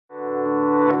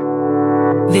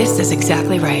This is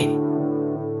exactly right.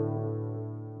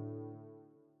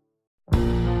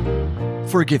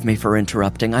 Forgive me for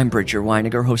interrupting. I'm Bridger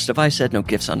Weiniger, host of I Said No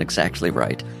Gifts on Exactly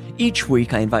Right. Each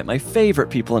week, I invite my favorite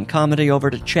people in comedy over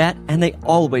to chat, and they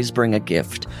always bring a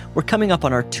gift. We're coming up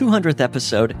on our 200th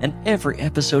episode, and every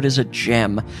episode is a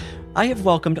gem. I have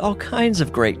welcomed all kinds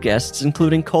of great guests,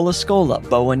 including Cola Scola,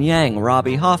 Bowen Yang,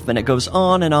 Robbie Hoffman. It goes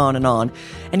on and on and on.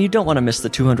 And you don't want to miss the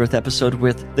 200th episode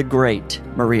with the great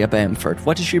Maria Bamford.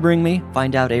 What does she bring me?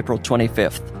 Find out April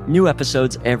 25th. New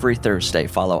episodes every Thursday.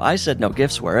 Follow I Said No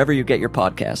Gifts wherever you get your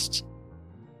podcasts.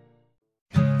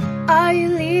 Are you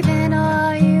leaving or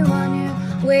are you on your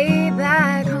way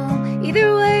back home?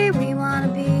 Either way, we want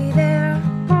to be there.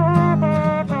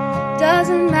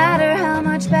 Doesn't matter how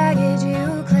much baggage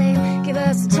you claim. Give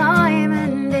us a time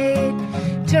and date,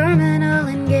 terminal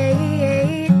and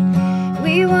gate.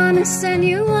 We want to send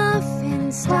you off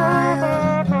in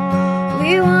style.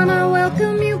 We want to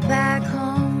welcome you back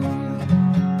home.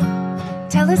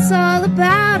 Tell us all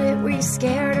about it. Were you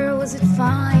scared or was it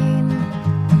fine?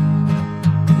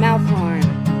 Mouth horn.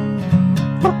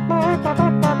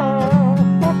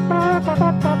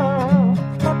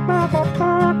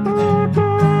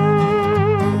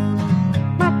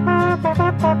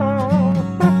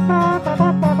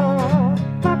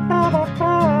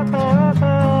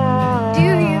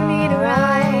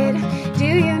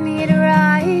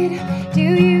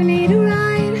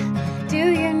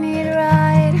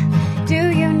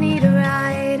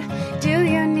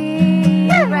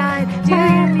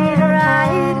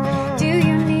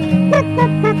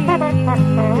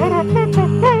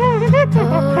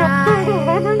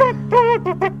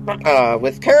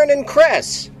 With Karen and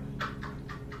Chris.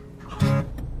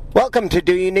 Welcome to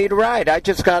Do You Need a Ride? I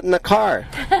just got in the car.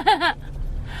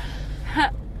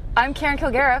 I'm Karen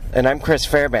Kilgariff. And I'm Chris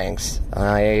Fairbanks.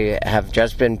 I have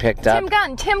just been picked up. Tim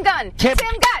Gunn. It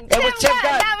was Tim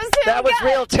Gunn. That was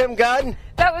real Tim Gunn?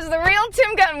 That was the real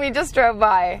Tim Gunn we just drove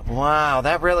by. Wow,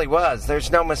 that really was.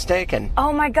 There's no mistaking.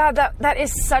 Oh my God, that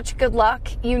is such good luck.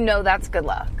 You know that's good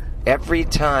luck. Every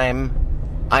time,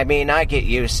 I mean, I get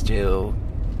used to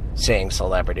seeing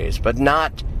celebrities, but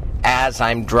not as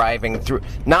I'm driving through,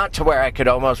 not to where I could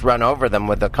almost run over them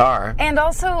with the car. And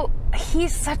also,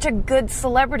 he's such a good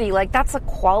celebrity. Like, that's a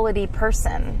quality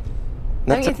person.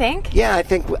 Don't you think? Yeah, I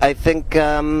think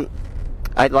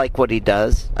I like what he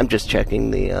does. I'm just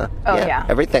checking the yeah.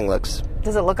 Everything looks.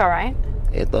 Does it look all right?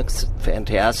 It looks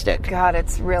fantastic. God,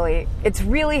 it's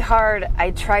really hard.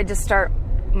 I tried to start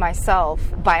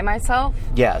by myself.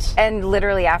 Yes. And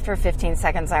literally after 15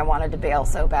 seconds, I wanted to bail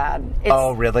so bad.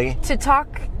 Oh, really? To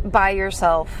talk by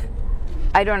yourself,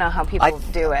 I don't know how people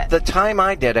do it. The time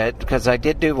I did it, because I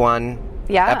did do one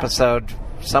episode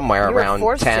somewhere around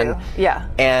 10. To. Yeah.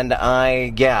 And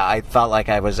I felt like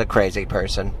I was a crazy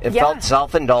person. It felt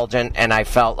self-indulgent, and I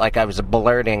felt like I was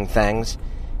blurting things.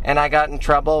 And I got in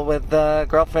trouble with the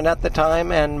girlfriend at the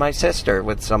time and my sister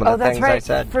with some of the things I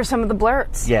said. For some of the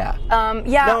blurts. Yeah.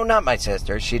 Yeah. No, not my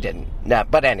sister. She didn't. No,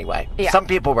 but anyway, some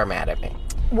people were mad at me.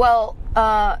 Well,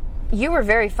 you were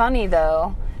very funny,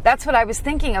 though. That's what I was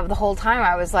thinking of the whole time.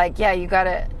 I was like, yeah, you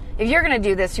gotta, if you're gonna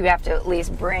do this, you have to at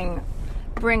least bring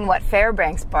what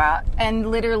Fairbanks brought. And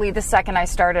literally the second I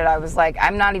started, I was like,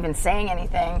 I'm not even saying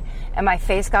anything. And my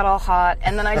face got all hot.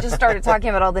 And then I just started talking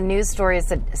about all the news stories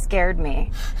that scared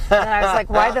me. And I was like,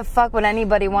 why the fuck would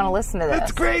anybody want to listen to this?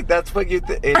 That's great. That's what you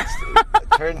it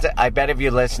turns out, I bet if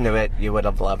you listened to it, you would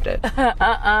have loved it.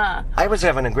 I was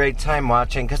having a great time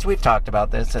watching, because we've talked about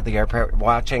this at the airport,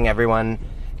 watching everyone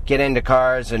get into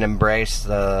cars and embrace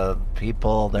the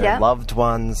people, their loved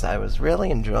ones. I was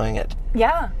really enjoying it.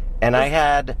 Yeah. And I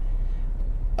had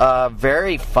a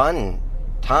very fun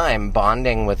time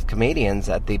bonding with comedians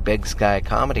at the Big Sky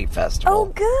Comedy Festival. Oh,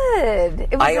 good.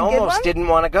 It was I almost didn't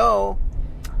want to go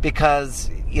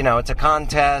because, it's a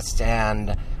contest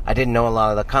and I didn't know a lot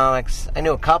of the comics. I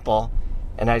knew a couple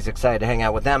and I was excited to hang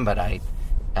out with them, but I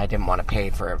didn't want to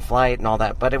pay for a flight and all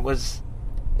that. But it was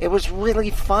really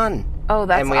fun. Oh,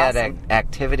 that's awesome. And we had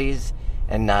activities,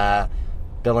 and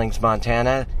Billings,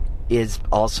 Montana is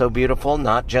also beautiful,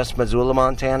 not just Missoula,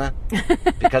 Montana,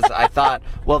 because I thought,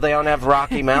 well, they don't have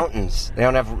Rocky Mountains. They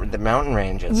don't have the mountain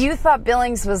ranges. You thought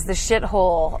Billings was the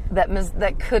shithole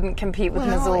that couldn't compete with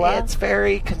Missoula? It's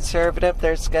very conservative.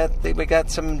 We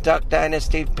got some Duck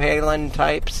Dynasty Palin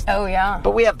types. Oh, yeah.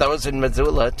 But we have those in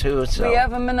Missoula, too. So. We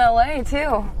have them in L.A.,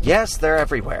 too. Yes, they're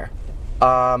everywhere.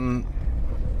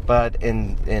 But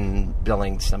in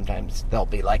Billings, sometimes they'll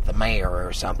be like the mayor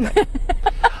or something.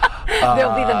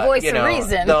 They'll be the voice of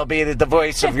reason. They'll be the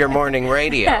voice of your morning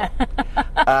radio.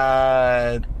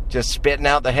 just spitting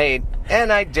out the hate.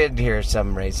 And I did hear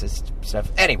some racist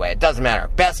stuff. Anyway, it doesn't matter.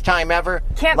 Best time ever.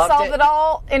 Can't Loved solve it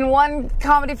all in one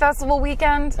comedy festival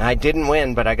weekend. I didn't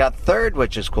win, but I got third,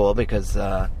 which is cool because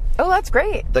Oh, that's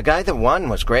great. the guy that won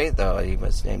was great, though. He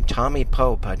was named Tommy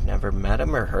Pope. I'd never met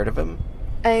him or heard of him.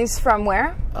 And he's from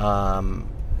where?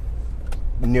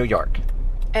 New York.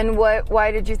 And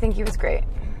why did you think he was great?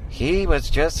 He was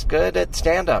just good at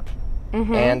stand-up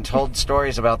and told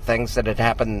stories about things that had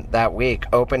happened that week,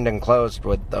 opened and closed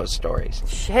with those stories.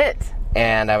 Shit.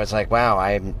 And I was like, wow,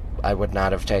 I would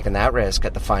not have taken that risk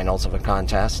at the finals of a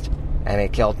contest. And he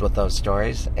killed with those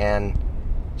stories and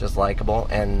just likable.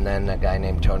 And then a guy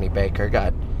named Tony Baker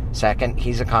got second.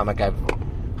 He's a comic I've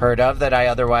heard of that I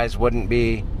otherwise wouldn't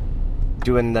be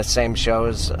doing the same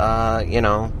shows,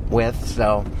 with.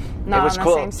 So Not it was on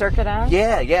cool. the same circuit as?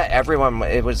 Yeah, everyone.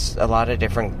 It was a lot of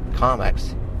different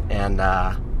comics. And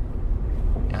I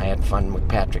had fun with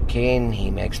Patrick Keane.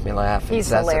 He makes me laugh He's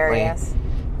incessantly. hilarious.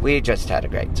 We just had a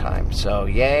great time. So,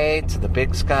 yay to the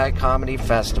Big Sky Comedy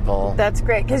Festival. That's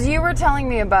great. Because you were telling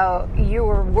me about, you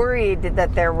were worried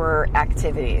that there were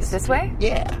activities this way?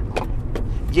 Yeah.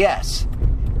 Yes.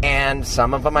 And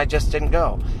some of them I just didn't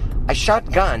go. I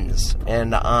shot guns,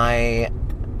 and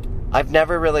I've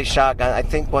never really shot guns. I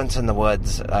think once in the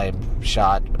woods I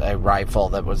shot a rifle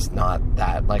that was not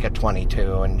that, like a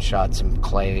 .22, and shot some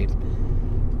clay,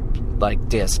 like,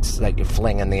 discs that you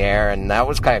fling in the air, and that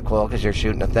was kind of cool because you're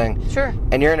shooting a thing. Sure.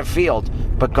 And you're in a field,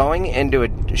 but going into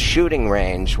a shooting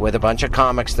range with a bunch of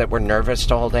comics that were nervous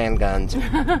to hold handguns,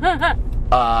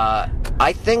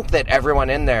 I think that everyone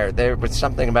in there was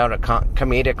something about a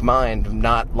comedic mind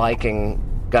not liking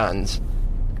guns.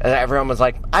 Everyone was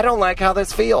like, I don't like how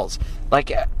this feels.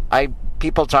 Like,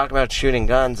 people talk about shooting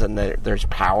guns and there's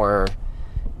power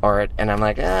and I'm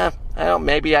like,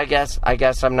 I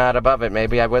guess I'm not above it.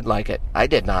 Maybe I would like it. I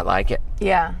did not like it.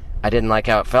 Yeah. I didn't like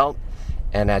how it felt.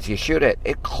 And as you shoot it,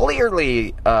 it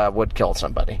clearly would kill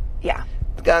somebody. Yeah.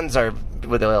 The guns are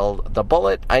with the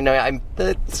bullet. I know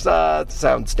it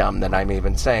sounds dumb that I'm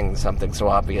even saying something so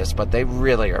obvious, but they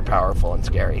really are powerful and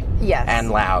scary. Yes.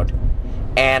 And loud.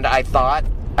 And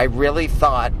I really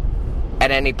thought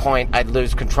at any point I'd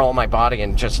lose control of my body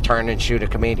and just turn and shoot a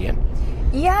comedian.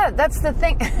 Yeah, that's the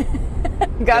thing.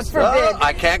 God forbid.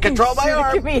 I can't control my Shoot a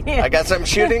arm. comedian. I guess I'm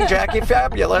shooting Jackie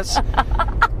Fabulous.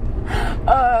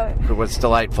 Who was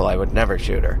delightful. I would never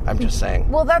shoot her. I'm just saying.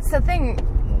 Well, that's the thing.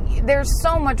 There's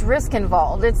so much risk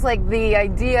involved. It's like the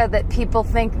idea that people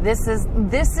think this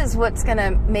is what's going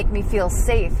to make me feel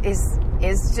safe is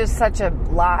just such a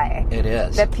lie. It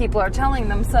is. That people are telling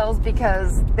themselves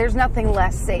because there's nothing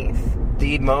less safe.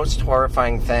 The most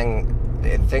horrifying thing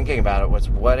in thinking about it was,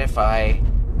 what if I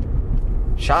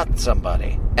shot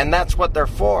somebody? And that's what they're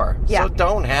for. Yeah. So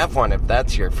don't have one if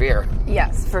that's your fear.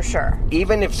 Yes, for sure.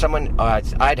 Even if someone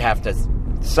would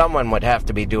have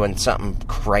to be doing something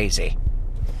crazy.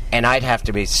 And I'd have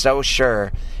to be so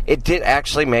sure. It did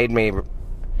actually made me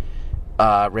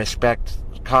respect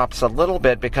cops a little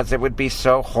bit, because it would be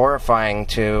so horrifying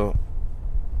to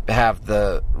have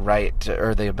the right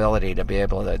or the ability to be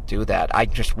able to do that. I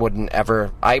just wouldn't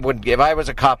ever. If I was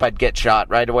a cop, I'd get shot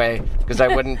right away because I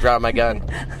wouldn't draw my gun.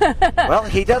 Well,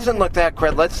 he doesn't look that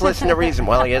crazy. Let's listen to reason.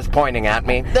 Well, he is pointing at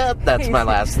me. That's my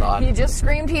last thought. He just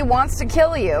screamed he wants to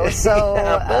kill you, so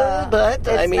Yeah, but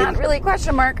I mean, not really a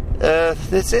question mark.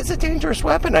 This is a dangerous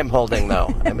weapon I'm holding,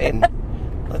 though. I mean,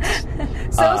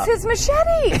 So is his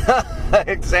machete.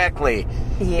 exactly.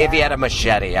 Yeah. If he had a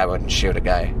machete, I wouldn't shoot a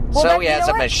guy. Well, so then, he has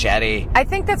a machete. I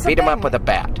think that's the Beat him thing. up with a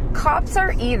bat. Cops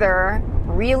are either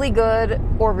really good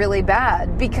or really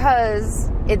bad, because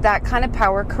that kind of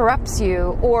power corrupts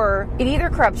you, or it either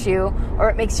corrupts you or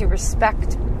it makes you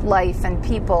respect life and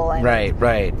people and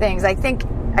Right. things. I think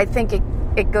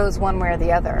it goes one way or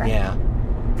the other. Yeah.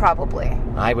 Probably.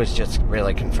 I was just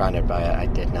really confronted by it. I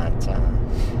did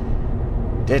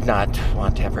not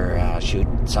want to ever shoot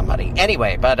somebody.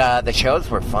 Anyway, but the shows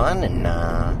were fun, and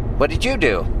what did you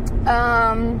do?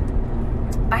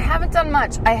 I haven't done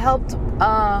much. I helped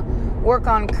work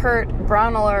on Kurt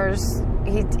Brauneller's.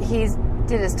 He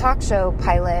did his talk show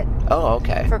pilot. Oh,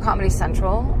 okay. For Comedy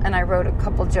Central, and I wrote a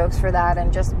couple jokes for that,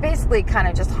 and just basically kind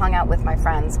of just hung out with my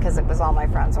friends, because it was all my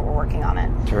friends that were working on it.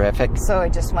 Terrific. So I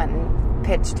just went and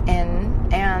pitched in,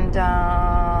 and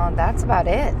that's about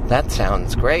it. That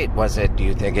sounds great. Do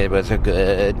you think it was a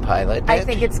good pilot pitch? I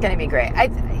think it's going to be great.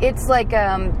 It's like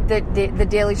the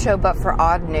Daily Show, but for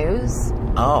odd news.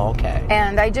 Oh, okay.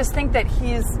 And I just think that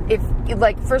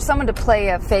for someone to play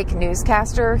a fake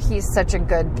newscaster, he's such a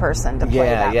good person to play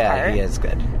that part. Yeah, he is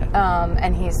good.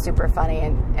 And he's super funny,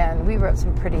 and we wrote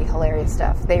some pretty hilarious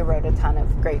stuff. They wrote a ton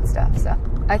of great stuff, so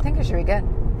I think it should be good.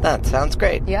 That sounds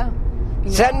great. Yeah.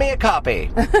 Send me a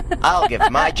copy. I'll give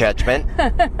my judgment.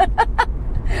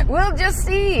 We'll just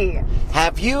see.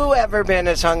 Have you ever been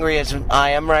as hungry as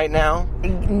I am right now?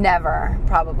 Never.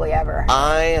 Probably ever.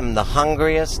 I am the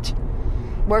hungriest.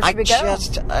 Where should we go?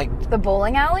 The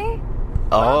bowling alley?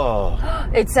 Oh.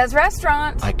 It says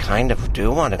restaurant. I kind of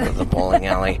do want to go to the bowling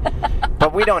alley.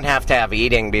 But we don't have to have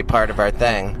eating be part of our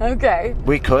thing. Okay.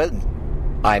 We could.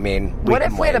 I mean, what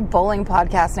if we had a bowling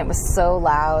podcast and it was so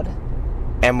loud?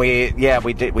 And we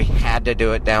did. We had to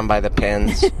do it down by the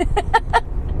pins.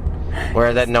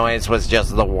 Where the noise was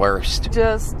just the worst.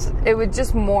 It would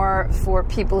just more for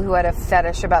people who had a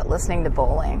fetish about listening to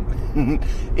bowling.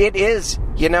 It is.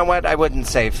 You know what? I wouldn't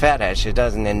say fetish. It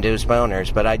doesn't induce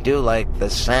boners, but I do like the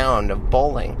sound of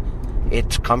bowling.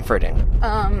 It's comforting.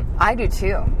 I do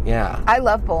too. Yeah. I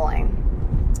love bowling.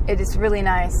 It is really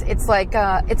nice. It's like,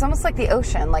 it's almost like the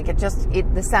ocean. Like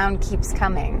the sound keeps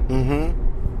coming. Mm-hmm.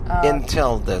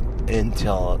 Until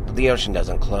the ocean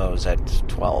doesn't close at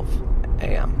 12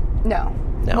 a.m. No.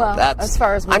 Well, that's as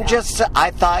far as we know. I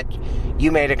thought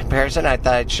you made a comparison. I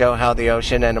thought I'd show how the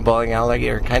ocean and a bowling alley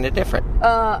are kind of different.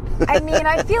 I mean,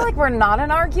 I feel like we're not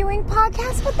an arguing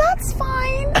podcast, but that's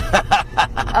fine.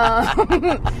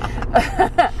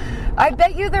 I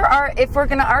bet you there are, if we're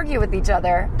going to argue with each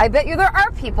other, I bet you there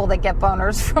are people that get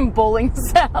boners from bowling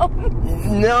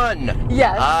sound. None.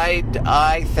 Yes.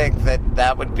 I think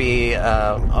that would be,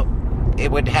 they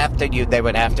would have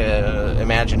to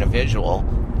imagine a visual.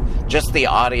 Just the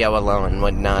audio alone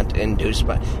would not induce. You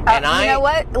know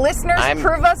what, listeners,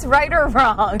 prove us right or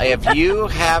wrong. If you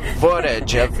have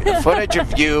footage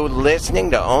of you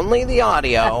listening to only the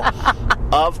audio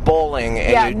of bowling,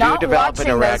 and you do develop an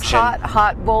erection, those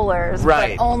hot bowlers,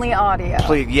 right? But only audio.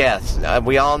 Please, yes,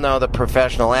 we all know that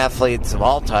professional athletes of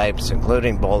all types,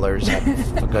 including bowlers,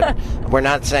 have good. We're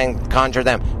not saying conjure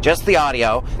them, just the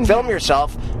audio. Film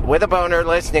yourself with a boner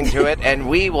listening to it, and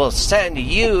we will send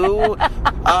you.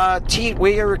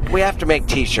 We have to make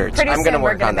T-shirts. I'm going to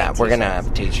work on that. We're going to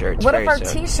have T-shirts. What if our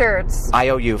T-shirts? I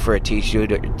owe you for a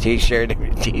T-shirt.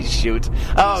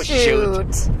 Oh,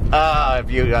 shoot.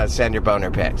 If you send your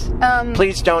boner pics.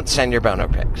 Please don't send your boner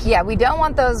pics. Yeah, we don't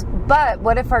want those. But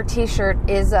what if our T-shirt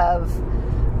is of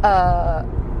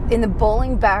in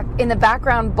the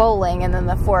background bowling, and then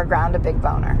the foreground a big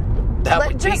boner?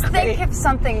 Just think of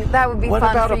something that would be fun for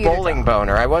you. What about a bowling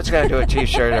boner? I was going to do a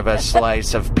T-shirt of a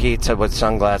slice of pizza with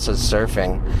sunglasses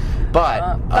surfing. But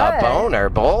a boner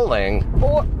bowling.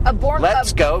 Or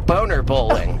let's go boner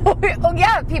bowling. Oh,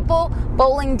 yeah, people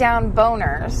bowling down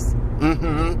boners.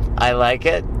 Mm-hmm. I like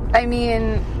it. I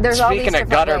mean, there's all these different Speaking of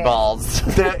gutter ways. balls,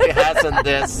 hasn't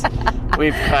this...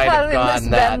 We've kind of gone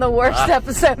that... been the worst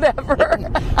episode ever?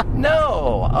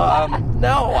 No,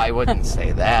 I wouldn't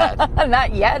say that.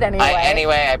 Not yet,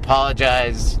 anyway. I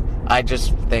apologize. I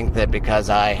just think that because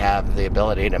I have the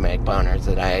ability to make boners,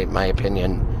 my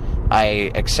opinion,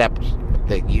 I accept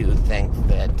that you think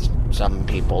that some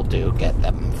people do get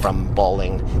them from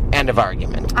bowling. End of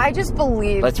argument. I just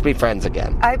believe... Let's be friends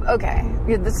again. Okay,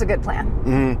 this is a good plan.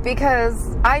 Mm-hmm.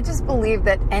 Because I just believe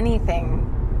that anything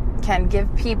can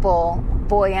give people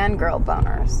boy and girl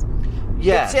boners.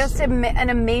 Yes. It's just an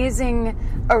amazing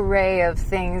array of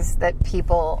things that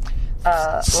people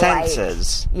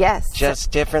senses. Like. Yes.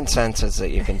 Just different senses that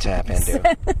you can tap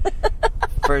into.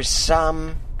 For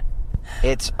some,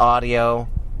 it's audio.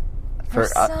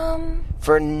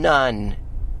 For none,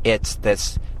 it's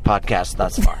this podcast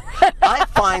thus far. I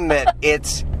find that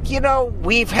it's,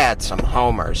 we've had some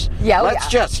homers. Yeah, Let's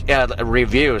just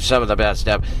review some of the best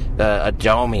stuff. The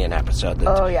Adomian episode,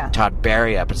 the Todd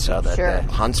Berry episode, the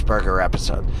Huntsberger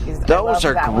episode. Those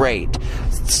are great.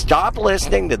 Stop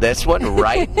listening to this one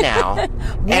right now.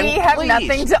 We have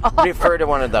nothing to offer. Refer to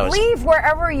one of those. Leave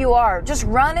wherever you are. Just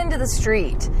run into the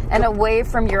street and away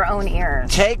from your own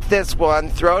ears. Take this one,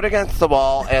 throw it against the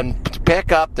wall, and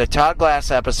pick up the Todd Glass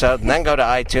episode, and then go to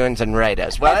iTunes and rate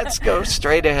us. Well, let's go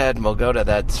straight ahead, and we'll go to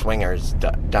that Swingers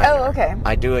Diner. Oh, okay.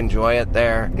 I do enjoy it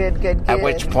there. Good. At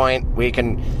which point we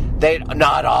can...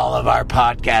 not all of our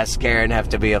podcasts, Karen, have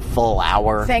to be a full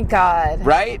hour. Thank God.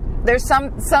 Right? There's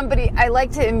somebody... I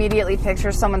like to immediately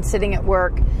picture someone sitting at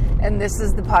work, and this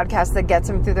is the podcast that gets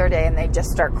them through their day, and they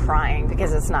just start crying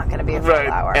because it's not going to be a full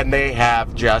hour. And they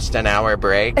have just an hour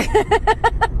break.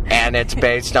 And it's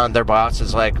based on their boss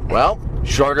is like, well...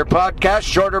 Shorter podcast,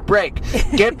 shorter break.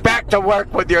 Get back to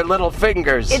work with your little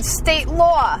fingers. It's state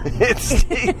law. It's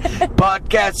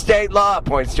podcast state law.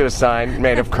 Points to a sign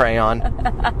made of crayon.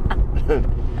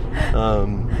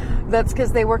 That's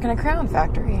because they work in a crown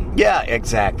factory. Yeah,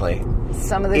 exactly.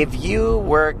 some of the... If you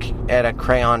work at a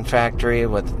crayon factory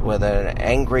with an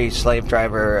angry slave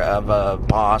driver of a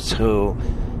boss who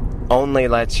only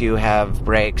lets you have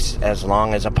breaks as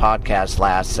long as a podcast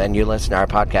lasts, and you listen to our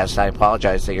podcast, I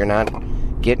apologize that you're not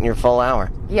getting your full hour.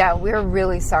 Yeah, we're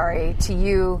really sorry to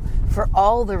you for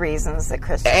all the reasons that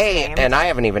Chris just named. And I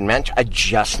haven't even mentioned, I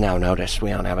just now noticed we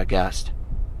don't have a guest.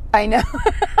 I know.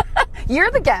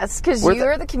 You're the guest, because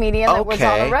you're the comedian that was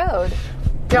on the road.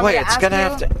 Boy,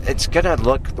 it's gonna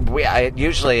look.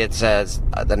 Usually it says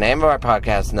the name of our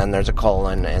podcast, and then there's a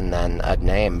colon, and then a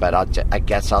name. But I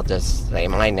guess I'll just say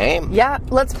my name. Yeah,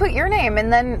 let's put your name,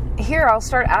 and then here I'll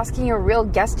start asking you a real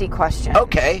guesty question.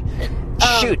 Okay,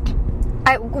 shoot.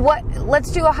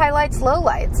 Let's do a highlights,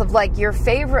 lowlights of like your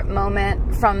favorite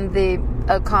moment from the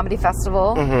comedy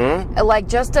festival. Mm-hmm. Like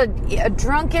just a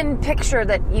drunken picture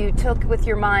that you took with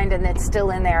your mind and it's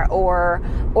still in there, or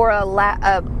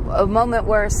a moment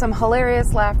where some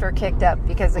hilarious laughter kicked up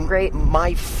because a great.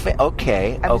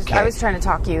 Okay. I was trying to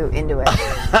talk you into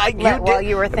it while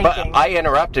you were thinking. But I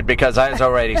interrupted because I was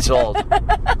already sold.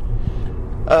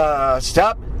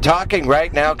 Stop talking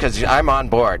right now because I'm on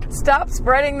board. Stop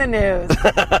spreading the news.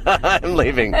 I'm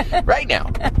leaving right now.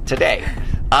 Today,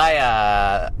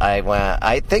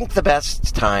 I think the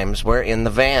best times were in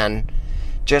the van,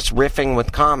 just riffing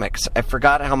with comics. I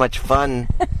forgot how much fun,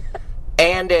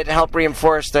 and it helped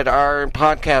reinforce that our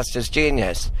podcast is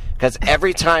genius. Because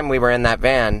every time we were in that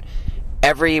van,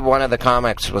 every one of the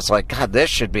comics was like, "God, this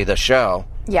should be the show."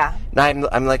 Yeah. And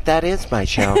I'm like, that is my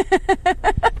show.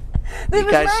 This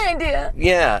was my idea.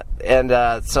 Yeah, and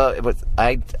so it was.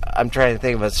 I'm trying to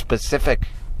think of a specific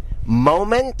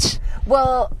moment.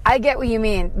 Well, I get what you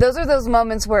mean. Those are those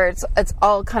moments where it's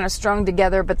all kind of strung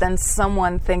together, but then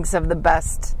someone thinks of the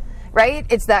best, right?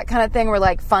 It's that kind of thing where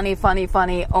like funny.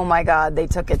 Oh my God, they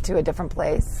took it to a different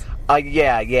place.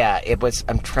 Yeah. It was.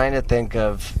 I'm trying to think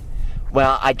of.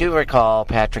 Well, I do recall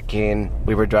Patrick Keane.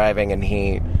 We were driving, and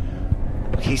he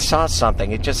saw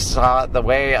something. He just saw the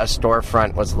way a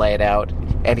storefront was laid out,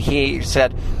 and he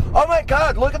said, "Oh my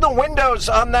God, look at the windows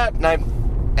on that."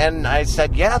 And I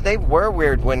said, "Yeah, they were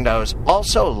weird windows.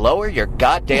 Also, lower your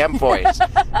goddamn voice."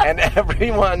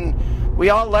 And we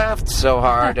all laughed so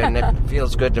hard, and it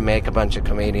feels good to make a bunch of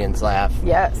comedians laugh.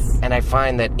 Yes. And I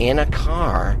find that in a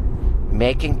car,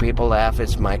 making people laugh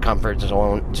is my comfort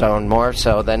zone more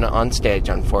so than on stage,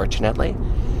 unfortunately.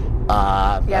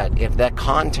 But if that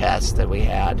contest that we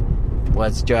had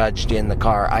was judged in the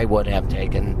car, I would have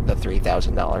taken the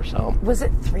 $3,000 home. Was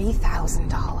it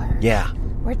 $3,000? Yeah.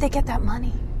 Where'd they get that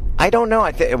money? I don't know.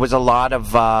 I think it was a lot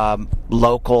of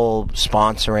local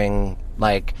sponsoring.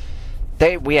 Like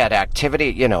we had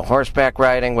activity, horseback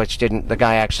riding, which didn't. The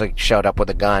guy actually showed up with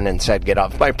a gun and said, "Get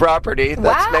off my property."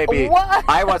 That's maybe. What?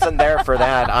 I wasn't there for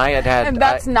that. I had. And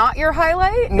that's not your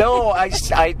highlight? No,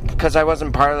 because I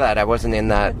wasn't part of that. I wasn't in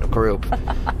that group.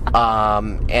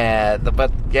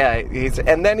 But yeah,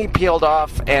 and then he peeled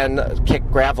off and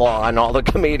kicked gravel on all the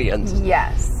comedians.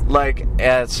 Yes.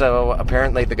 So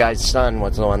apparently the guy's son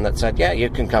was the one that said, "Yeah,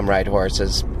 you can come ride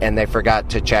horses," and they forgot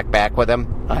to check back with him.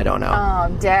 I don't know. Oh,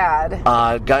 Dad.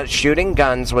 Shooting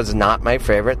guns was not my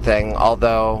favorite thing,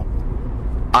 although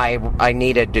I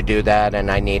needed to do that, and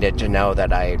I needed to know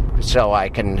that so I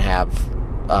can have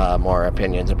more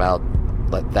opinions about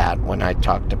that when I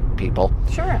talk to people.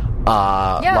 Sure.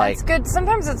 It's good.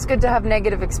 Sometimes it's good to have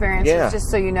negative experiences just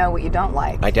so you know what you don't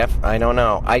like. I don't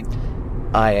know. I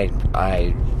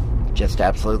just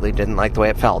absolutely didn't like the way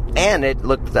it felt, and it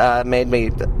looked made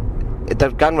me. The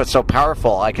gun was so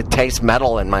powerful, I could taste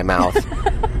metal in my mouth,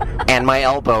 and my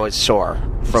elbow is sore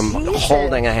from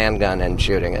holding a handgun and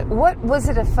shooting it. What was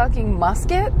it? A fucking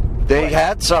musket? They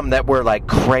had some that were like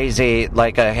crazy,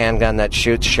 like a handgun that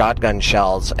shoots shotgun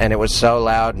shells, and it was so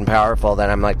loud and powerful that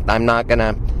I'm like, I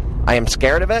am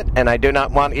scared of it, and I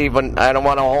don't want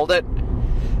to hold it.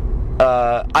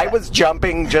 I was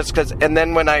jumping just because, and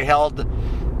then when I held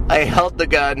the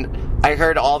gun, I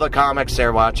heard all the comics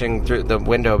there watching through the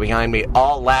window behind me,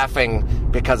 all laughing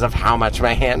because of how much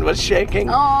my hand was shaking.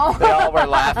 Oh. They all were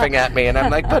laughing at me, and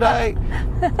I'm like, And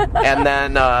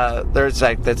then there's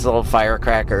like this little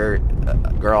firecracker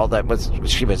girl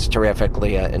she was terrific,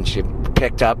 Leah, and she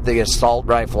picked up the assault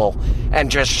rifle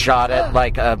and just shot it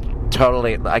like a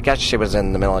totally. I guess she was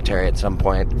in the military at some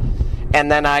point.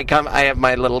 And then I have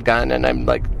my little gun, and I'm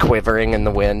like quivering in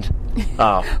the wind.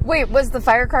 Oh. Wait, was the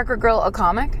firecracker girl a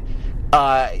comic?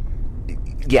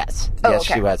 Yes. Oh, yes,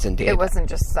 okay. She was indeed. It wasn't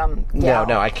just some gal.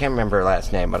 No, I can't remember her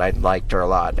last name, but I liked her a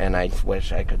lot, and I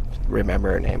wish I could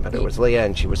remember her name, but it was Leah,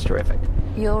 and she was terrific.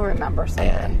 You'll remember something.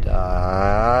 And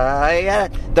that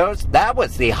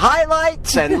was the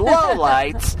highlights and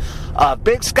lowlights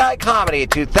Big Sky Comedy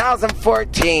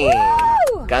 2014.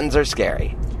 Woo! Guns Are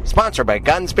Scary. Sponsored by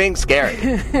Guns Being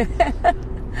Scary.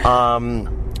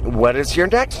 What is your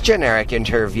next generic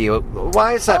interview?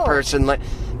 Why is that person like...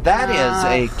 That is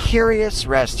a curious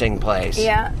resting place.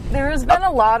 Yeah, there has been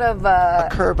a lot of... a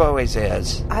curb always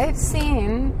is. I've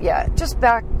seen, just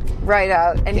back right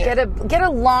out and get a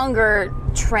longer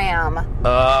tram.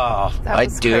 Oh, I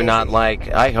do crazy. not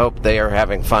like... I hope they are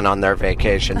having fun on their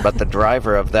vacation, but the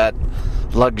driver of that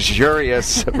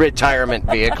luxurious retirement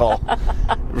vehicle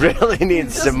really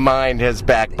needs to mind his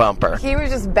back bumper. He was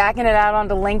just backing it out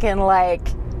onto Lincoln like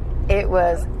it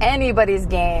was anybody's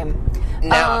game.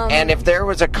 Now, and if there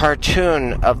was a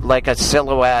cartoon of like a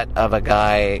silhouette of a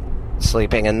guy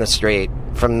sleeping in the street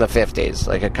from the 50s,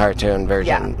 like a cartoon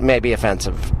version, maybe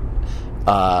offensive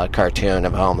cartoon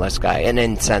of a homeless guy, an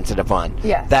insensitive one,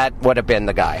 that would have been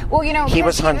the guy. Well, you know, he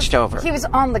was hunched over. He was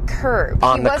on the curb.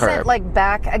 He wasn't like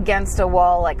back against a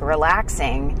wall, like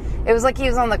relaxing. It was like he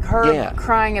was on the curb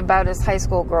crying about his high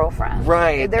school girlfriend.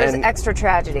 Right. There was extra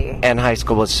tragedy. And high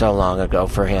school was so long ago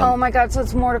for him. Oh my God, so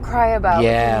it's more to cry about.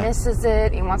 Yeah. He misses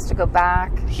it. He wants to go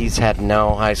back. He's had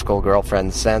no high school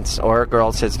girlfriends since, or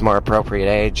girls his more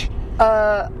appropriate age.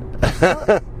 I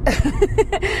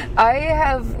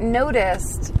have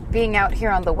noticed, being out here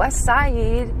on the west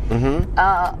side,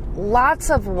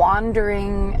 lots of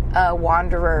wandering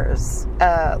wanderers.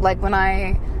 Like when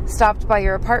I stopped by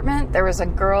your apartment, there was a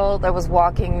girl that was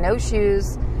walking no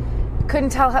shoes. Couldn't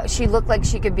tell how she looked, like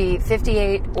she could be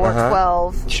 58 or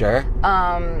 12. Sure.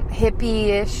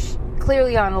 Hippie-ish,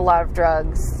 clearly on a lot of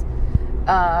drugs.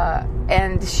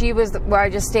 And she was where I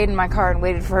just stayed in my car and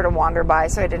waited for her to wander by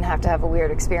so I didn't have to have a weird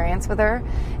experience with her.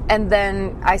 And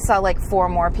then I saw like 4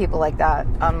 more people like that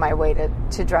on my way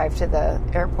to drive to the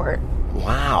airport.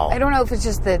 Wow. I don't know if it's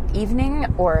just the evening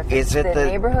or if it's the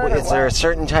neighborhood. Is there a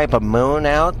certain type of moon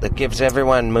out that gives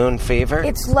everyone moon fever?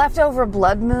 It's leftover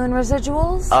blood moon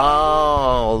residuals.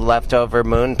 Oh, leftover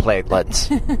moon platelets.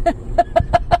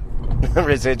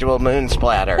 Residual moon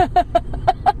splatter.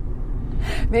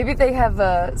 Maybe they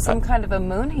have some kind of a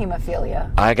moon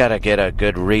hemophilia. I gotta get a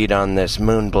good read on this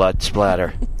moon blood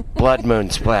splatter. Blood moon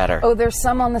splatter. Oh, there's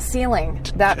some on the ceiling.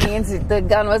 That means the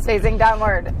gun was facing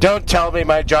downward. Don't tell me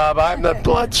my job. I'm the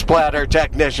blood splatter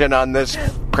technician on this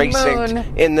precinct.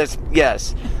 Moon. In this,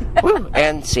 yes. Woo,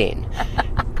 and scene.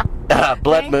 Blood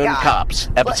Thank Moon God. Cops,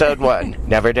 episode 1.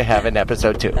 Never to Heaven,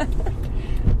 episode 2.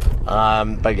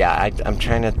 But yeah, I'm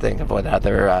trying to think of what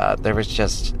other. There was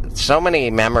just so many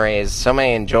memories, so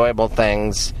many enjoyable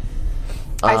things.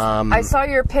 I saw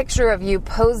your picture of you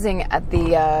posing at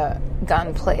the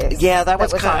gun place. Yeah, that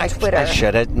was on Twitter. I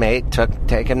should have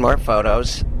taken more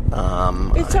photos.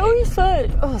 It's always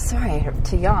fun. Oh, sorry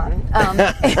to yawn.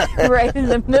 Right in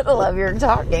the middle of your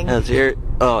talking.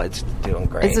 It's doing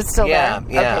great. Is it still there?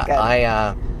 Okay,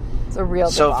 Yeah. good. It's a real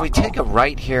So debacle. if we take a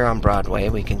right here on Broadway,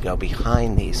 we can go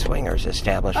behind the swingers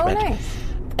establishment. Oh, nice.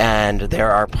 And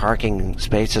there are parking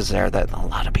spaces there that a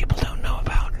lot of people don't know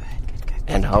about. Good.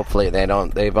 And hopefully they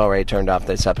don't. They've already turned off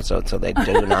this episode, so they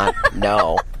do not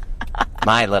know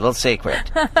my little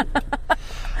secret.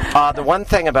 The one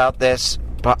thing about this,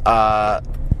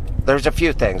 there's a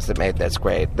few things that made this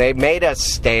great. They made us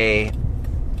stay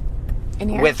In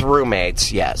here? with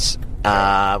roommates, yes,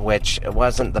 which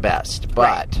wasn't the best,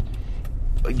 but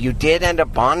you did end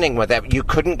up bonding with them. You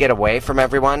couldn't get away from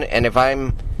everyone, and if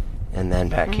I'm... And then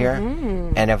back here.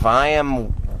 And if I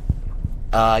am,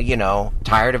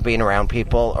 tired of being around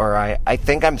people, or I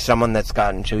think I'm someone that's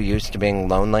gotten too used to being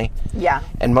lonely. Yeah.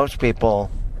 And most people,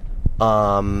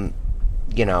 they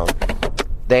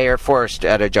are forced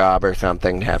at a job or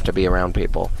something to have to be around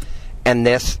people. And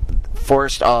this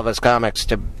forced all of us comics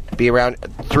to be around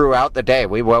throughout the day.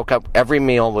 We woke up, every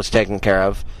meal was taken care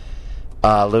of.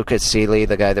 Lucas Seeley,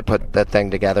 the guy that put that thing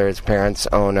together, his parents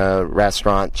own a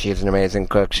restaurant. She's an amazing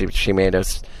cook. She made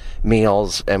us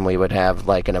meals, and we would have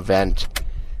like an event,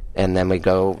 and then we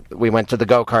went to the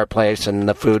go-kart place, and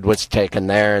the food was taken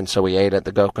there, and so we ate at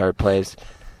the go-kart place.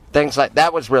 Things like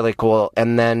that was really cool.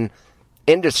 And then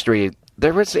industry,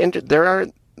 there are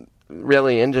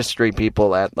really industry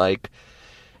people at like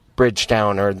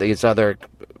Bridgetown or these other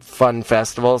fun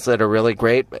festivals that are really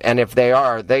great, and if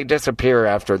they disappear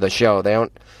after the show. They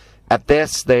don't. At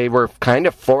this, they were kind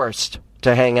of forced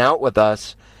to hang out with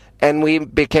us, and we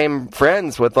became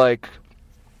friends with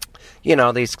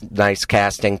these nice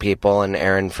casting people, and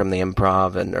Aaron from the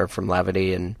Improv or from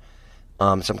Levity, and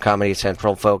some Comedy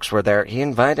Central folks were there. He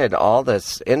invited all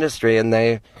this industry, and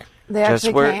they just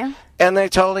actually came? And they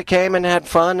totally came and had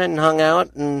fun and hung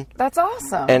out and... That's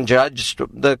awesome. And judged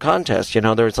the contest.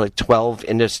 There was like 12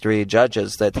 industry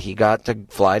judges that he got to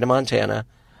fly to Montana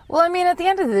Well, I mean, at the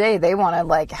end of the day, they want to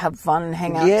like have fun and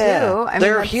hang out too. I mean,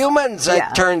 they're humans. It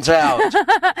turns out.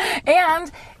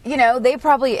 And they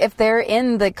probably, if they're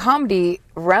in the comedy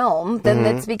realm, then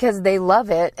it's because they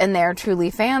love it and they're truly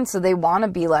fans, so they want to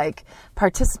be like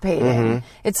participating.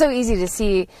 It's so easy to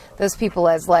see those people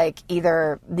as like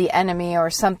either the enemy or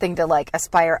something to like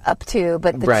aspire up to,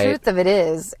 but the truth of it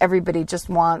is everybody just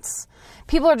wants,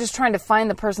 people are just trying to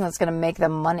find the person that's going to make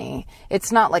them money.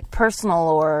 It's not like personal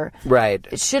or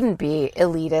it shouldn't be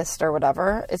elitist or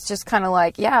whatever. It's just kind of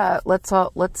like,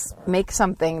 let's make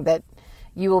something that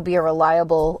you will be a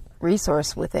reliable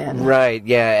resource within. Right,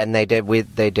 yeah, and they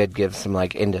did give some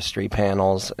like industry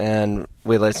panels, and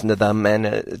we listened to them,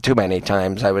 and too many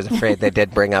times I was afraid they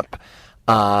did bring up,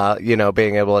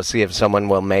 being able to see if someone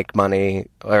will make money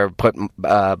or put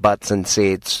butts in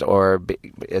seats or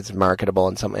is marketable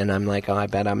and something, and I'm like, I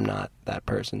bet I'm not that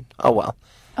person. Oh, well.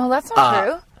 Oh, that's not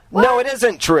true. What? No, it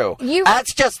isn't true.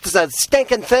 That's just the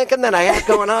stinking thinking that I had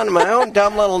going on in my own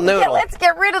dumb little noodle. Yeah, let's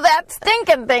get rid of that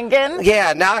stinking thinking.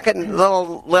 Yeah,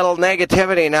 little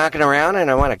negativity knocking around, and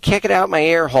I want to kick it out my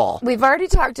ear hole. We've already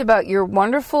talked about your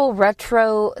wonderful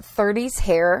retro 30s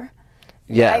hair.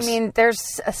 Yes. I mean, there's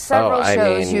several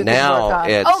shows you can work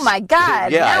on. Oh, my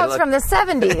God. Now it's from the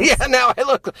 70s. Yeah, now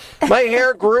my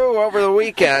hair grew over the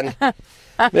weekend.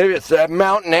 Maybe it's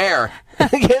mountain air.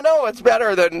 It's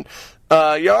better than...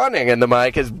 yawning in the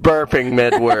mic is burping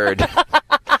mid-word.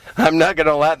 I'm not going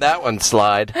to let that one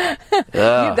slide. You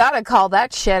got to call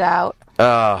that shit out.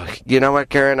 Oh, you know what,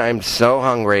 Karen? I'm so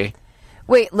hungry.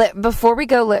 Wait, before we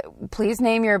go, please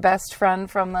name your best friend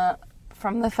from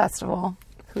the festival.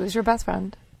 Who's your best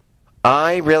friend?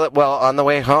 On the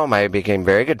way home, I became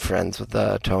very good friends with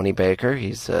Tony Baker.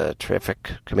 He's a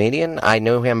terrific comedian. I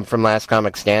knew him from Last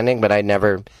Comic Standing, but I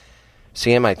never...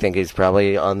 see him. I think he's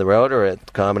probably on the road or at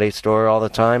the Comedy Store all the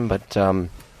time, but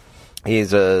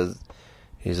he's a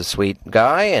sweet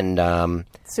guy and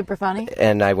super funny.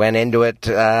 And I went into it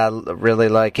really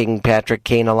liking Patrick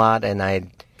Keane a lot, and I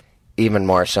even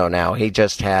more so now. He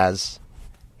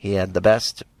had the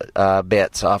best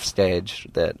bits off stage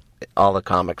that all the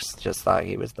comics just thought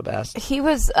he was the best. He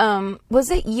was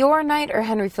it your night or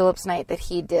Henry Phillips' night that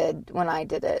he did when I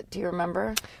did it? Do you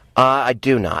remember? I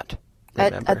do not.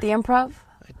 At the Improv?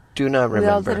 I do not remember.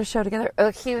 We all did a show together.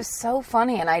 He was so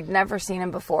funny, and I'd never seen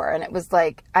him before, and it was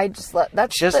like,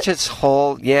 his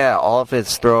whole, all of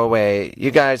his throwaway,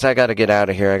 you guys, I gotta get out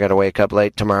of here, I gotta wake up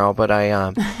late tomorrow, but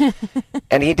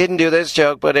and he didn't do this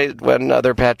joke, but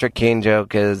another Patrick Keane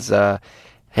joke is,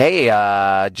 hey,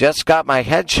 just got my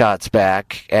headshots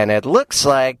back, and it looks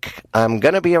like I'm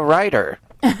gonna be a writer.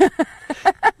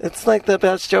 It's like the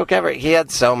best joke ever. He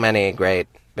had so many great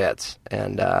bits,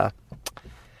 and,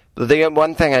 the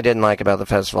one thing I didn't like about the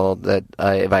festival, that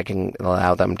if I can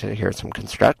allow them to hear some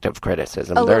constructive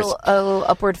criticism, a little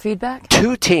upward feedback?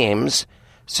 2 teams,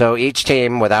 so each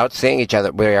team, without seeing each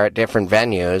other, we are at different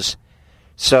venues,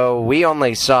 so we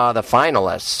only saw the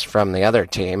finalists from the other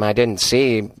team. I didn't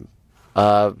see,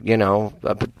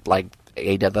 like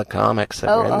 8 of the comics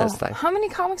that were in this thing. How many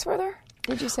comics were there,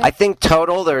 did you say? I think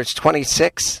total there's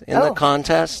 26 in the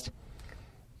contest,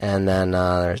 and then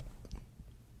there's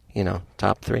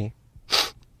top 3.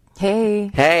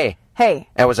 Hey.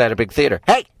 That was at a big theater.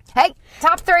 Hey,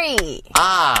 top 3.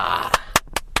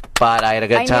 But I had a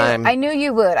good time. I knew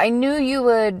you would. I knew you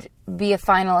would be a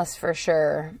finalist for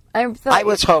sure. I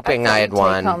was hoping I had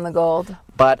won. Take home the gold.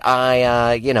 But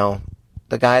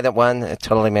the guy that won, it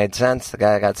totally made sense. The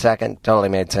guy that got second, totally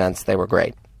made sense. They were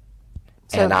great.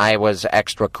 And I was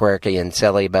extra quirky and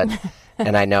silly, but...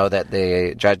 And I know that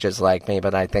the judges like me,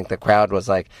 but I think the crowd was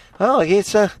like, "Oh,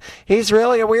 he's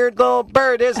really a weird little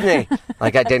bird, isn't he?"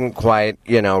 Like I didn't quite,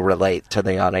 relate to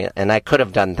the audience, and I could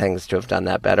have done things to have done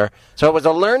that better. So it was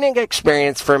a learning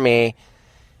experience for me.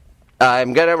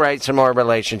 I'm gonna write some more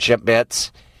relationship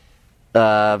bits.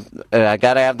 I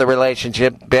gotta have the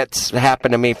relationship bits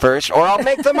happen to me first, or I'll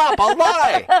make them up. I'll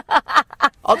lie.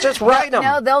 I'll just write them.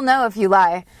 No, they'll know if you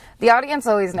lie. The audience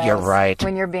always knows. You're right.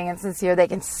 When you're being insincere, they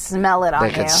can smell it on you.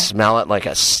 They can smell it like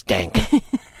a stink.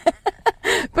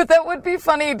 But that would be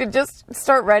funny to just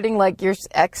start writing like your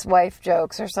ex-wife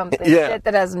jokes or something. Yeah. Shit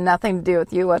that has nothing to do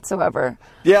with you whatsoever.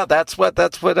 Yeah, that's what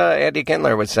Andy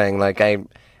Kindler was saying. Like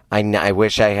I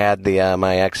wish I had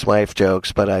my ex-wife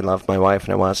jokes, but I love my wife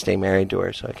and I want to stay married to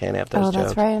her, so I can't have those jokes. Oh,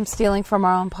 that's right. I'm stealing from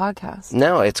our own podcast.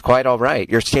 No, it's quite all right.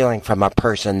 You're stealing from a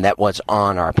person that was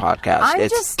on our podcast.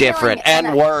 It's different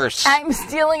and worse. I'm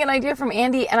stealing an idea from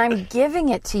Andy, and I'm giving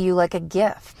it to you like a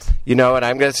gift. You know what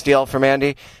I'm going to steal from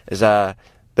Andy? Is the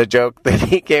joke that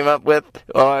he came up with.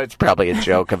 Oh, it's probably a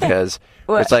joke of his.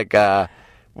 What? It's like,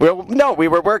 we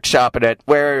were workshopping it,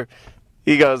 where...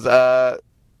 He goes,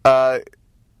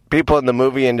 people in the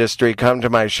movie industry come to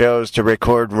my shows to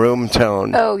record room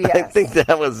tone. Oh, yes. I think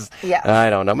that was, Yes. I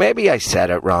don't know. Maybe I said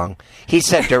it wrong. He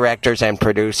said directors and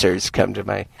producers come to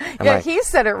my... I'm Yeah, like, he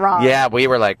said it wrong. yeah, we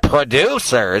were like,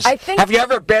 producers? I think- Have you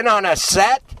ever been on a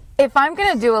set? If I'm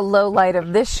going to do a low light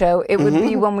of this show, it would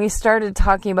be when we started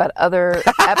talking about other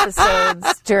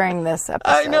episodes during this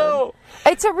episode. I know.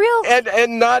 It's a real...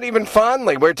 And not even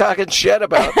fondly. We're talking shit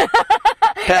about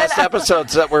past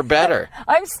episodes that were better.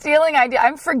 I'm stealing ideas.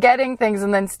 I'm forgetting things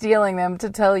and then stealing them to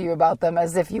tell you about them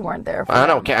as if you weren't there for I them.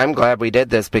 don't care. I'm glad we did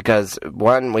this because,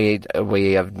 one, we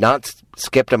have not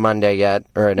skipped a Monday yet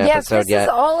or an Yes, episode this yet. is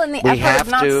all in the We effort have of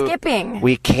not to, skipping.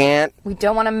 We can't. We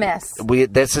don't want to miss.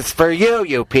 This is for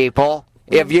you people.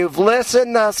 If you've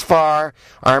listened thus far,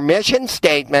 our mission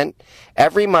statement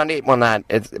every Monday, well,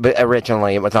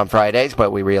 originally it was on Fridays,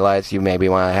 but we realized you maybe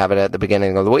want to have it at the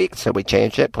beginning of the week, so we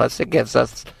changed it. Plus, it gives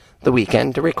us the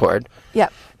weekend to record.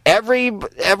 Yep. Every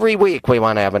week we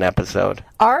want to have an episode.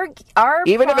 Our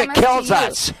Even if it promise to kills you,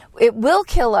 us. it will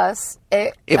kill us.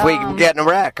 If we get in a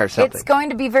wreck or something. It's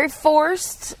going to be very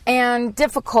forced and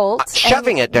difficult.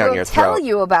 Shoving and it down we'll your tell throat.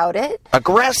 you about it.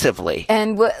 Aggressively.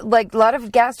 And like a lot of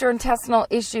gastrointestinal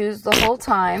issues the whole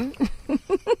time.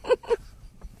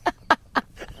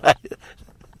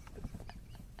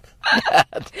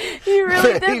 You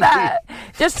really did that.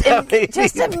 Just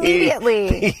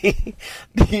immediately.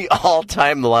 The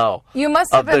all-time low. You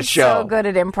must have of the been show. so good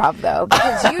at improv, though,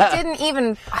 because you didn't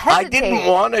even hesitate. I didn't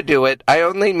want to do it. I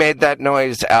only made that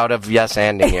noise out of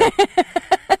yes-anding you.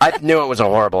 I knew it was a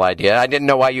horrible idea. I didn't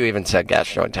know why you even said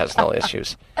gastrointestinal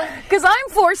issues. Because I'm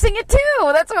forcing it, too.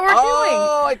 That's what we're doing.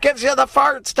 Oh, it gives you the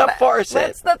farts to force it.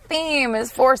 That's the theme,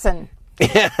 is forcing.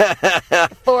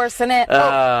 Forcing it.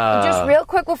 Just real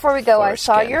quick before we go, I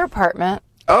saw foreskin. your apartment.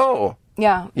 Oh.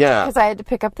 Yeah. Yeah. Because I had to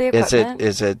pick up the equipment.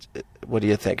 Is it, what do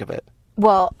you think of it?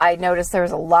 Well, I noticed there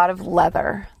was a lot of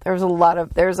leather. There's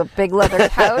a big leather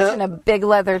couch and a big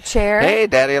leather chair. Hey,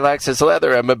 Daddy likes his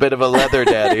leather. I'm a bit of a leather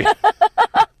daddy.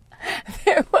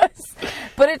 There was,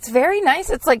 but it's very nice.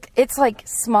 It's like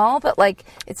small, but like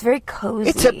it's very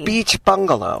cozy. It's a beach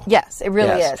bungalow. Yes, it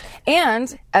really Yes. is.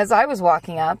 And as I was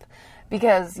walking up,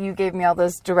 because you gave me all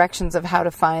those directions of how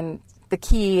to find the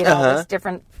key and all those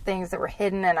different things that were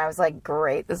hidden, and I was like,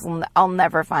 great, I'll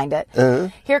never find it.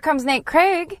 Here comes Nate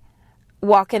Craig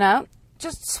walking up,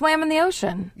 just swam in the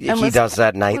ocean. And He does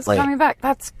that nightly. Was coming back.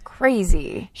 That's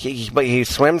crazy. He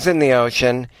swims in the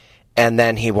ocean, and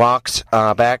then he walks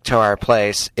back to our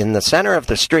place in the center of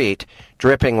the street,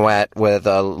 dripping wet with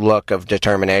a look of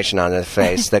determination on his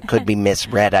face that could be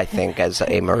misread, I think, as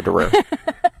a murderer.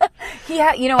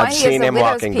 I've seen him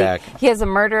walking back. He has a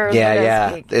murderer's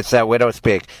widow's peak. It's that widow's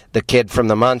peak. The kid from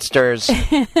the Munsters,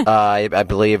 I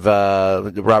believe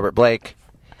Robert Blake.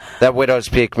 That widow's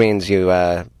peak means you,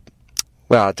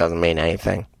 well, it doesn't mean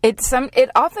anything. It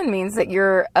often means that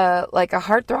you're like a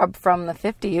heartthrob from the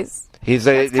 50s. He's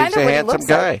a handsome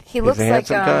guy. He looks He's a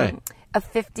handsome guy. A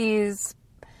 50s,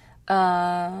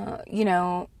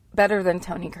 better than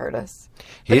Tony Curtis.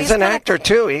 But He's an actor,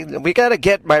 too. We got to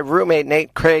get my roommate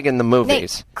Nate Craig in the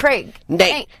movies.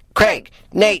 Nate Craig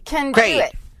can do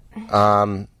it.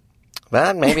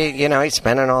 Well, maybe, he's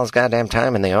spending all his goddamn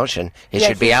time in the ocean. He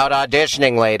should be out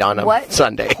auditioning late on a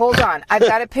Sunday. Hold on. I've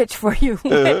got a pitch for you.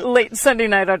 Late Sunday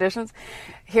night auditions.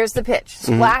 Here's the pitch.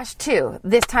 Splash 2.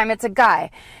 This time it's a guy.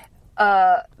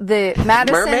 The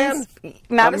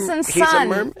Madison's he's son. a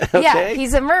merman? Okay. Yeah,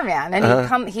 he's a merman,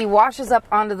 and he washes up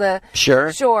onto the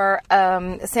shore,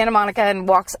 Santa Monica, and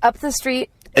walks up the street.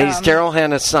 He's Daryl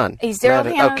Hannah's son. He's Daryl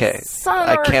Hannah's son.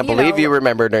 I can't believe you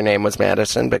remembered her name was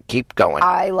Madison, but keep going.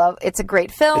 It's a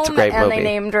great film. It's a great and movie. They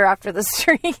named her after the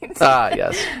street. Ah,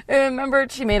 yes. Remember,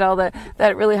 she made all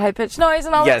that really high-pitched noise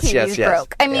and all the TVs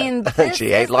broke. I mean, this she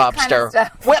ate is the kind of lobster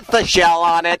stuff. with the shell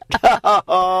on it.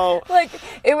 Oh. Like,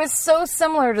 it was so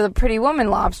similar to the Pretty Woman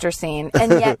lobster scene, and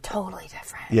yet totally different.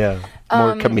 Yeah,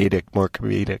 more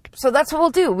comedic. So that's what we'll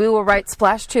do. We will write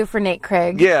Splash 2 for Nate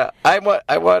Craig. Yeah, I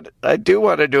do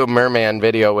want to do a merman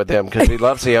video with him because he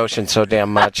loves the ocean so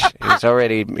damn much. He's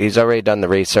already done the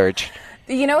research.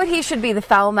 You know what? He should be the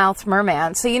foul-mouthed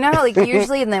merman. So you know how, like,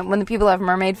 usually when the people have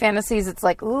mermaid fantasies, it's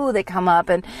like, ooh, they come up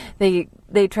and they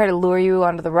try to lure you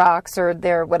onto the rocks or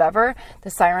their whatever, the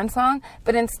siren song.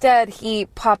 But instead, he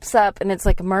pops up and it's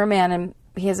like a merman and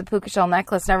he has a puka shell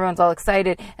necklace and everyone's all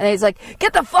excited. And he's like,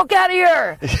 get the fuck out of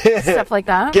here! Stuff like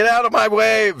that. Get out of my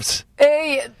waves!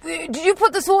 hey, did you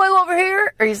put this oil over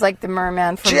here? Or he's like the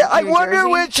merman from Gee, I New wonder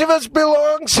Jersey. which of us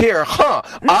belongs here, huh?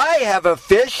 I have a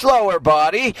fish lower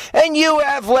body, and you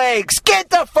have legs. Get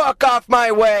the fuck off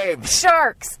my waves.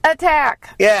 Sharks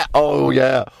attack. Yeah. Oh,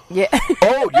 yeah. Yeah.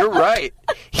 Oh, you're right.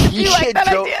 He You like that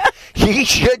idea? He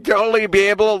should totally be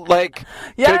able, like,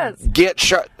 Yes. to get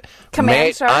shark. Command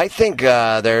Mate, shark. I think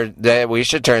we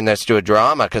should turn this to a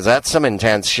drama, because that's some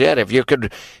intense shit. If you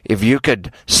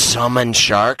could summon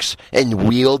sharks and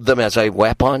wield them as a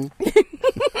weapon.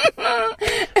 Oh,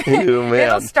 man.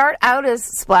 It'll start out as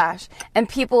Splash, and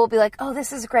people will be like, "Oh,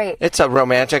 this is great." It's a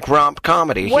romantic romp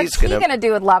comedy. What's he gonna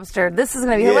do with Lobster? This is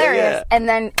gonna be hilarious. yeah. And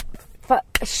then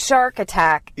shark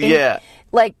attack. Yeah.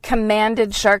 Like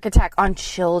commanded shark attack on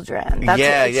children. That's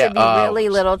it should be really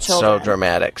little children. So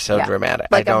dramatic, Yeah. dramatic.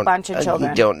 Like a bunch of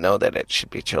children. I don't know that it should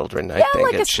be children. I Yeah, think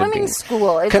like it a should swimming be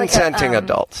school. It's consenting like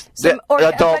adults. or a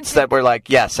bunch Adults of- that were like,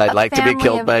 yes, I'd like to be family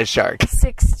killed of by a shark.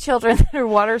 6 children that are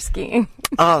water skiing.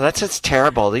 Oh, that's just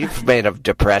terrible. You've made a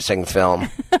depressing film.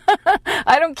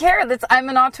 I don't care. I'm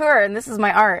an auteur, and this is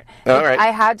my art. All right. I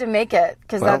had to make it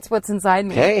because that's what's inside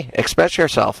me. Hey, express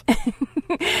yourself. Come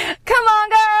on,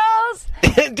 girls.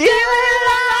 Do you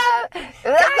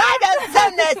I got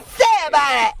something to say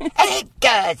about it, and it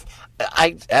does.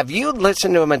 Have you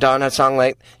listened to a Madonna song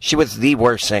lately? She was the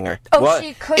worst singer. Oh,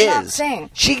 she could not sing.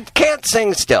 She can't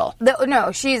sing still.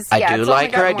 No, she's. I yeah, do it's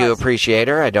like her. I only do gotten worse. appreciate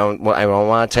her. I don't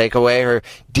want to take away her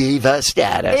diva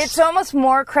status. It's almost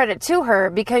more credit to her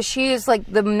because she's like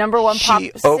the number one pop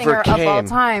She singer of all overcame.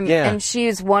 time, Yeah. and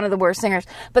she's one of the worst singers.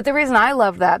 But the reason I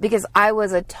love that because I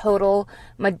was a total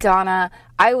Madonna.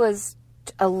 I was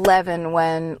 11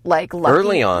 when like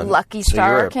Early on. Lucky So you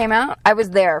Star were- came out. I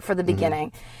was there for the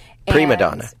beginning.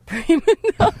 Pre-Madonna.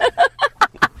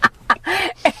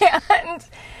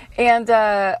 And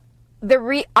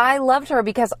I loved her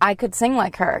because I could sing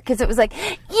like her because it was like you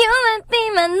might be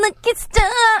my lucky star,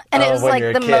 and it Oh, was when like you're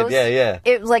a the kid. most. Yeah.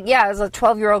 It was like as a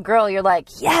 12-year-old girl, you're like,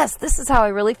 yes, this is how I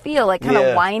really feel, like kind of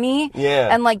Yeah. whiny, Yeah.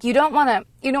 and like you don't want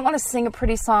to sing a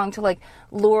pretty song to like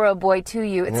lure a boy to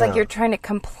you. It's like you're trying to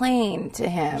complain to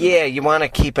him. Yeah, you want to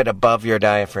keep it above your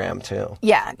diaphragm too.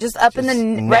 Yeah, just up in the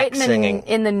Neck singing.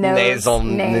 in the nose,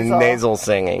 nasal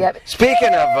singing. Yep.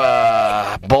 Speaking of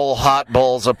hot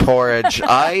bowls of porridge,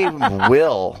 I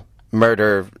will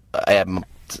murder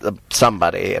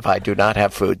somebody if I do not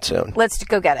have food soon. Let's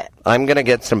go get it. I'm gonna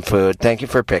get some food. Thank you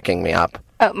for picking me up.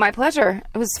 Oh, my pleasure.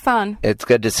 It was fun. It's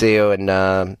good to see you, and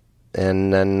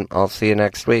then I'll see you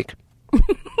next week.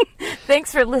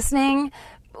 Thanks for listening.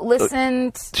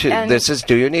 This is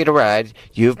Do You Need a Ride?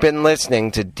 You've been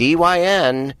listening to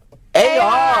DYN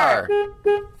AR.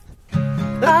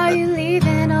 Are you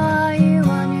leaving or are you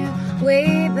on your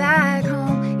way back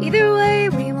home? Either way,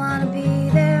 we want to be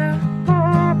there.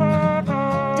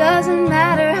 Doesn't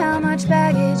matter how much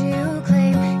baggage you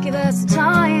claim. Give us a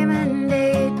time and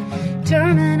date,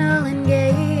 terminal and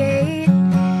gate.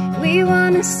 We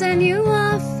want to send you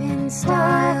off in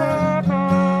style.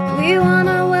 We want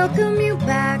to welcome you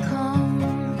back home.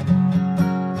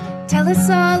 Tell us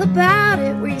all about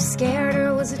it. Were you scared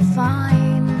or was it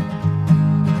fine?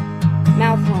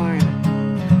 Mouth horn.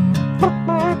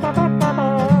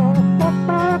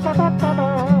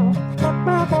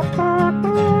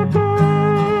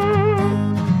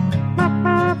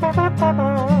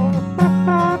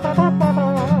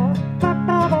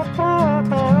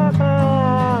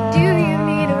 Do you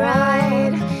need a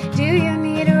ride? Do you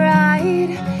need a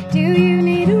ride? Do you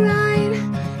need a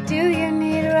ride? Do you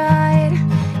need a ride?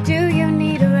 Do you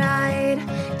need a ride?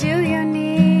 Do you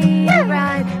need a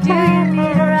ride? Do you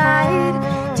need a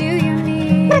ride? Do you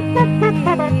need a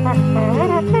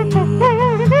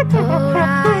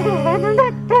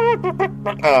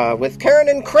ride? With Karen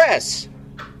and Chris.